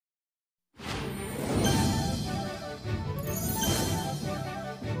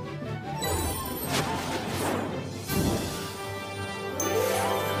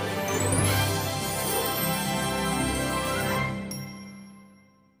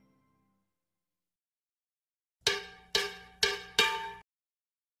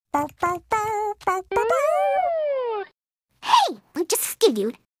Hey, we just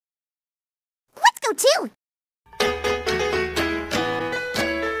skidooed. Let's go too.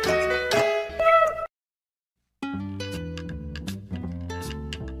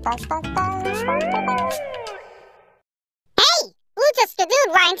 Hey, we just skidooed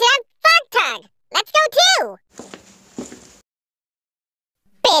right into that fog tug. Let's go too.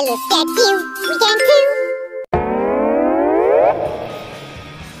 Bello skidoo, we can too.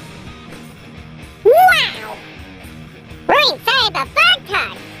 Wow! We're inside the fog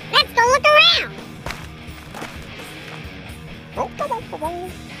tug. Let's go look around.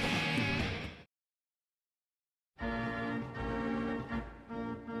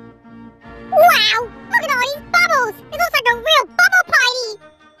 Wow! Look at all these bubbles! It looks like a real bubble party!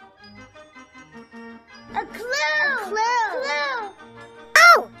 A clue! A clue!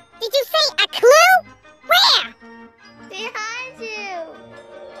 Oh! Did you say a clue? Where? Behind you!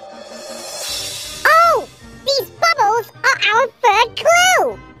 Oh! These bubbles are our third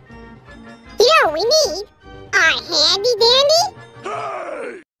clue! You know what we need? Our handy dandy?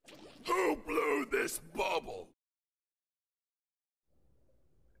 Hey! Who blew this bubble?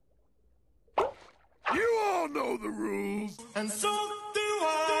 You all know the rules. And so do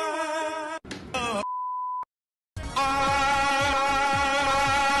I.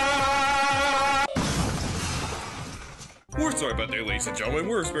 We're sorry about that, ladies and gentlemen.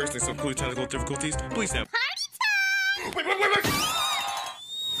 We're experiencing some clue technical difficulties. Please stand. Wait.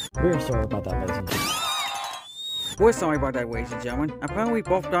 We're sorry about that, ladies and gentlemen. We're sorry about that, ladies and gentlemen. Apparently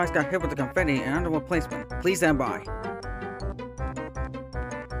both guys got hit with the confetti and under replacement. Please stand by.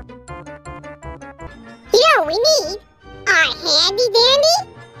 You know what we need? Our handy dandy?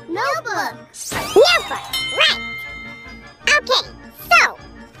 Notebooks! Notebook, right! Okay, so,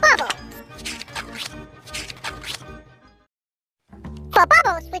 bubbles. For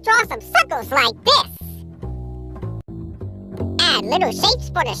bubbles, we draw some circles like this. Add little shapes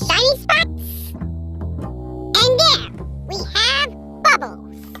for the shiny spots. And there, we have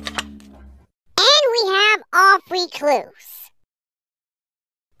bubbles. And we have all 3 clues.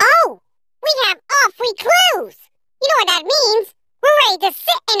 Oh! We have all 3 clues! You know what that means? We're ready to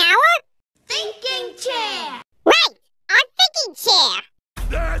sit in our... thinking chair! Right! Our thinking chair!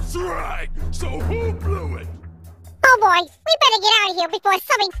 That's right. So who blew it? Oh boy, we better get out of here before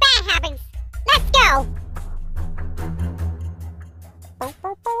something bad happens. Let's go!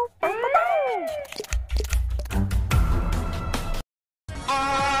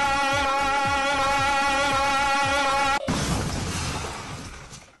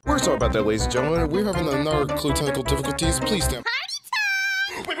 We're sorry about that, ladies and gentlemen. We're having another clue technical difficulties. Please stand.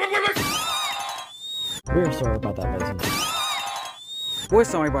 Wait. We're sorry about that, ladies and gentlemen. We're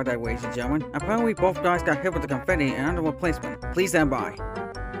sorry about that, ladies and gentlemen. Apparently both guys got hit with the confetti and under replacement. Please stand by.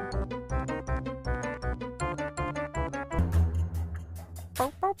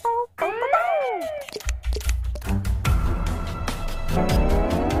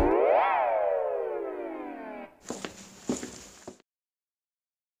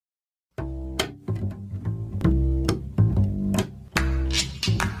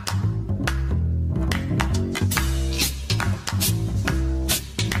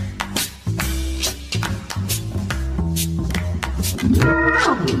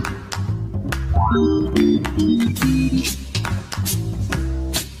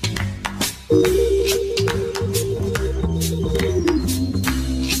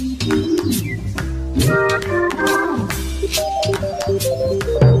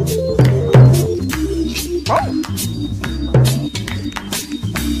 Oh!